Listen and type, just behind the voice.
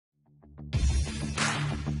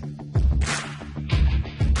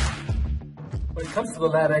When it comes to the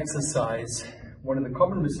lat exercise, one of the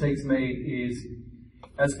common mistakes made is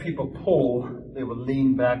as people pull, they will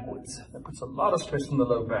lean backwards. That puts a lot of stress on the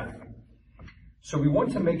low back. So we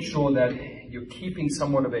want to make sure that you're keeping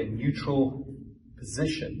somewhat of a neutral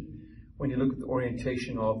position when you look at the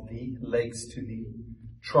orientation of the legs to the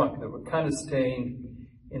trunk, that we're kind of staying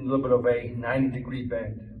in a little bit of a 90-degree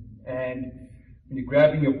bend. And when you're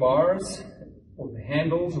grabbing your bars or the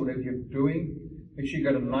handles or whatever you're doing, make sure you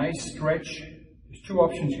got a nice stretch. There's two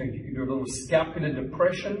options here. You can do a little scapular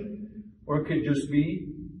depression, or it could just be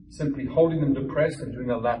simply holding them depressed and doing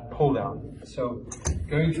a lat pull down. So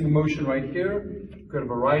going through the motion right here, you've got a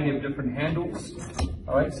variety of different handles.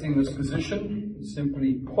 All right, sitting in this position,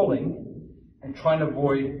 simply pulling and trying to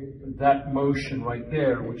avoid that motion right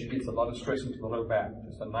there, which gets a lot of stress into the low back.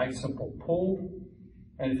 Just a nice simple pull.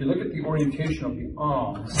 And if you look at the orientation of the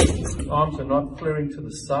arms are not flaring to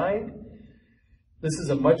the side. This is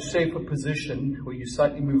a much safer position where you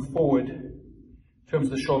slightly move forward in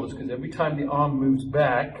terms of the shoulders, because every time the arm moves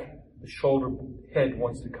back, the shoulder head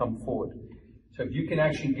wants to come forward. So if you can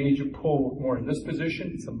actually gauge your pull more in this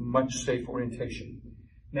position, it's a much safer orientation.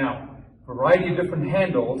 Now, variety of different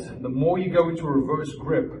handles, the more you go into a reverse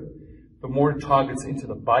grip, the more it targets into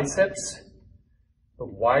the biceps, the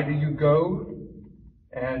wider you go,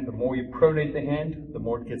 and the more you pronate the hand, the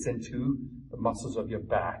more it gets into the muscles of your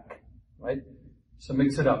back, right? So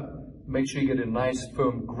mix it up. Make sure you get a nice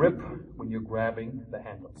firm grip when you're grabbing the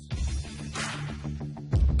handles.